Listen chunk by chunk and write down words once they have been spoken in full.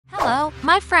Hello,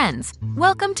 my friends.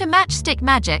 Welcome to Matchstick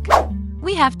Magic.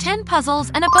 We have 10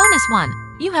 puzzles and a bonus one.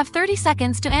 You have 30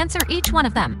 seconds to answer each one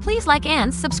of them. Please like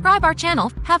and subscribe our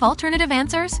channel. Have alternative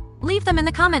answers? Leave them in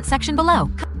the comment section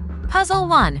below. Puzzle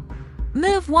 1.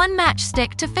 Move one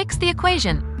matchstick to fix the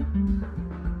equation.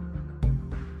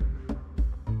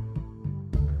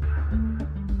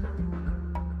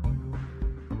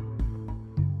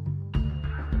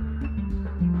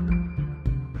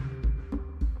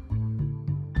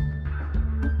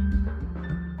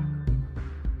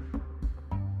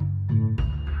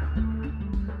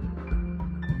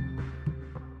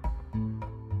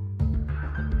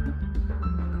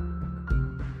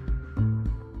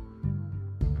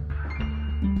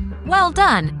 Well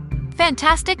done!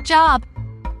 Fantastic job!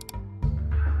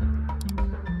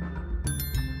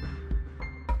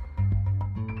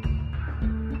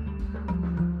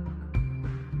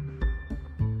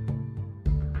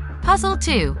 Puzzle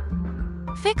 2.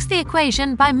 Fix the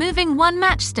equation by moving one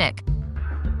matchstick.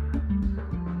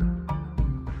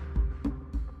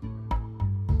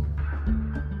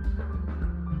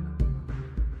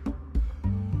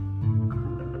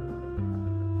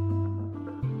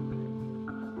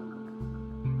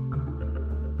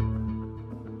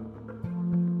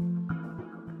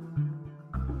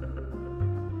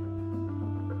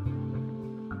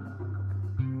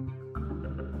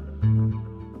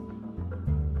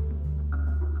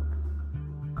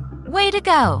 Way to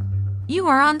go! You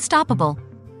are unstoppable.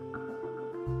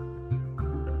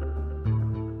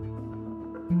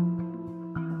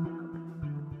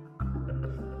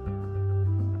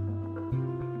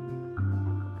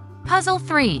 Puzzle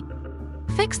 3.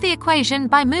 Fix the equation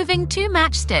by moving two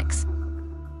matchsticks.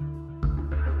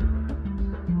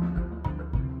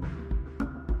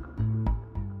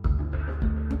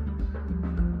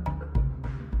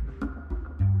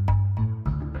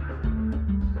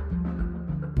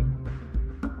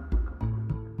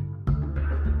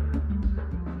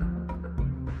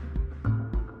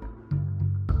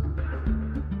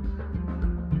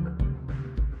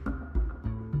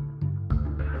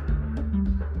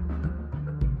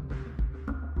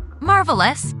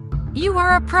 Marvelous! You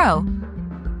are a pro!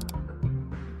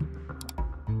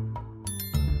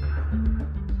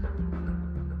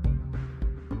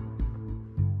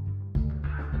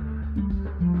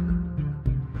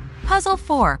 Puzzle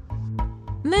 4.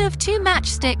 Move two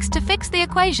matchsticks to fix the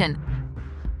equation.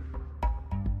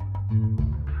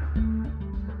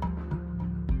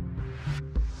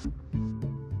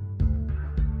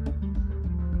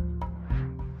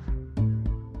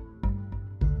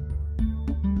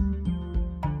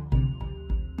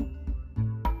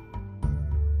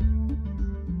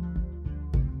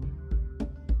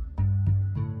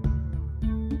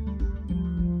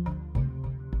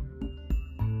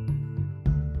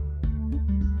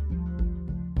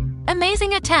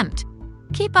 Amazing attempt!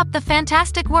 Keep up the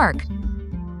fantastic work!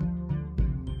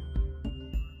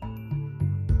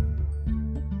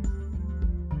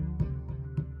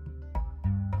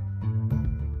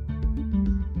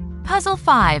 Puzzle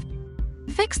 5.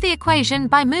 Fix the equation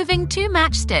by moving two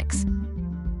matchsticks.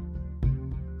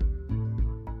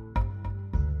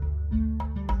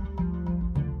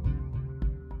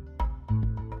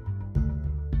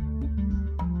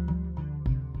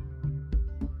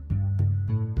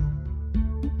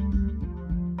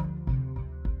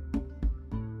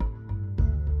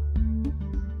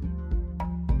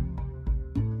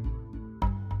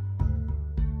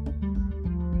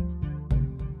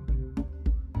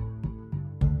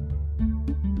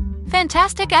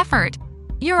 Fantastic effort!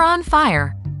 You're on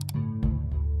fire!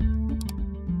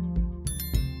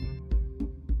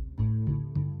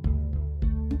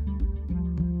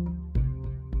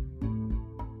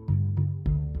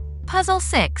 Puzzle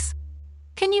 6.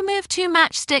 Can you move two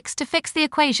matchsticks to fix the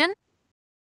equation?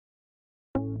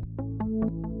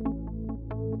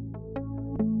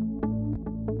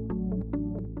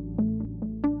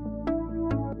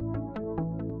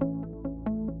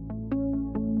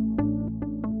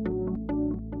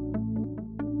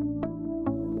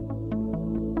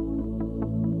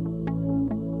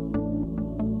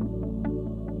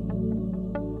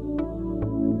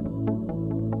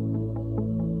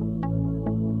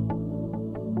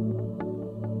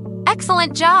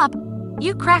 Excellent job!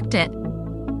 You cracked it!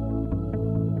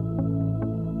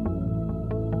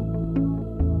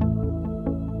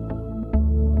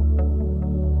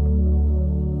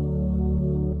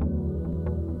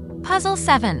 Puzzle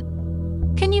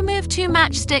 7. Can you move two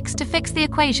matchsticks to fix the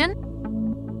equation?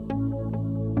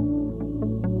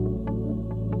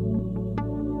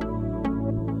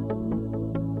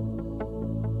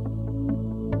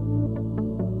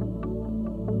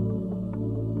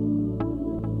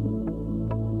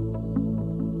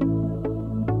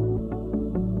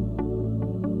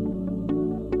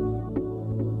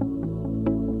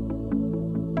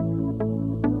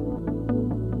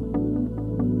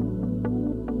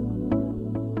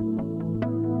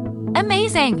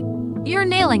 Amazing! You're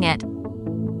nailing it.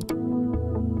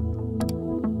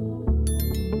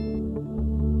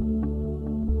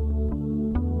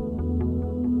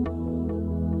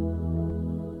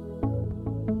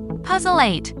 Puzzle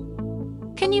 8.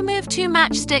 Can you move 2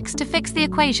 matchsticks to fix the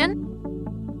equation?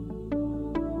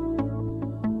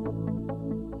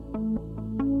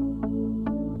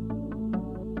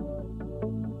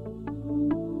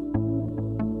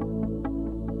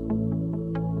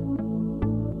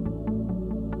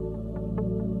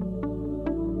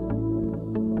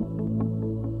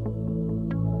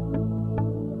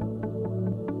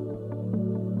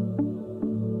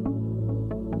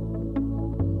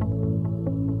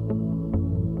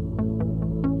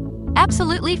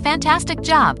 Absolutely fantastic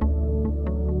job!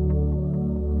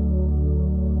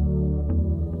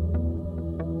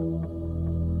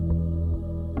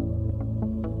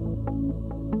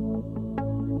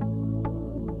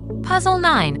 Puzzle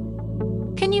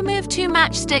 9. Can you move 2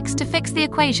 matchsticks to fix the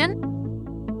equation?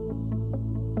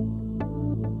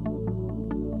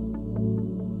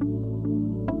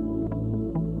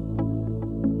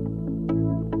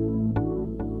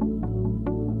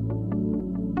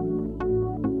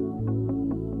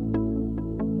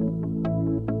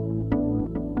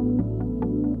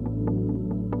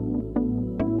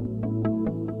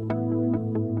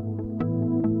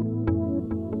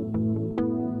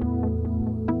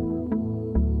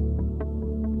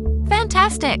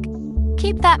 Fantastic!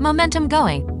 Keep that momentum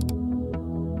going.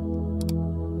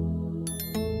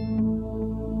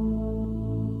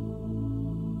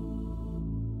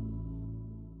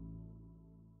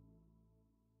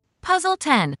 Puzzle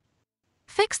 10.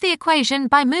 Fix the equation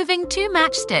by moving 2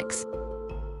 matchsticks.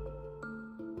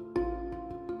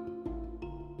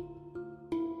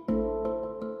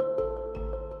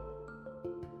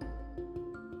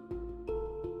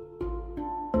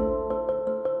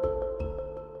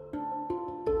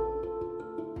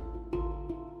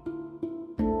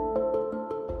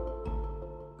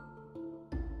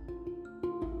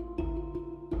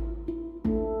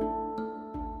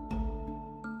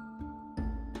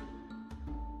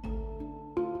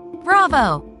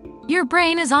 Bravo! Your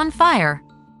brain is on fire.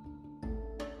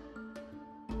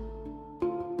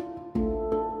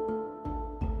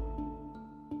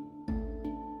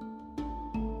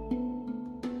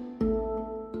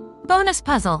 Bonus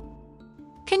puzzle.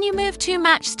 Can you move 2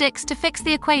 matchsticks to fix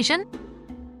the equation?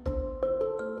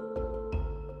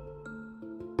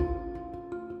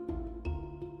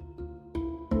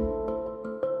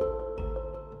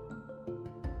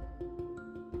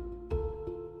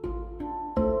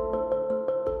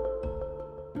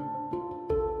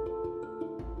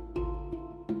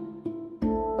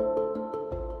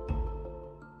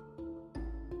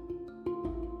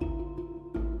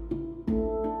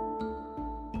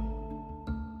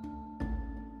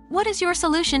 What is your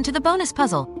solution to the bonus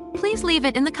puzzle? Please leave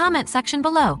it in the comment section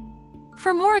below.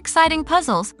 For more exciting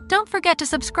puzzles, don't forget to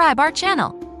subscribe our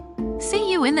channel.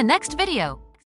 See you in the next video.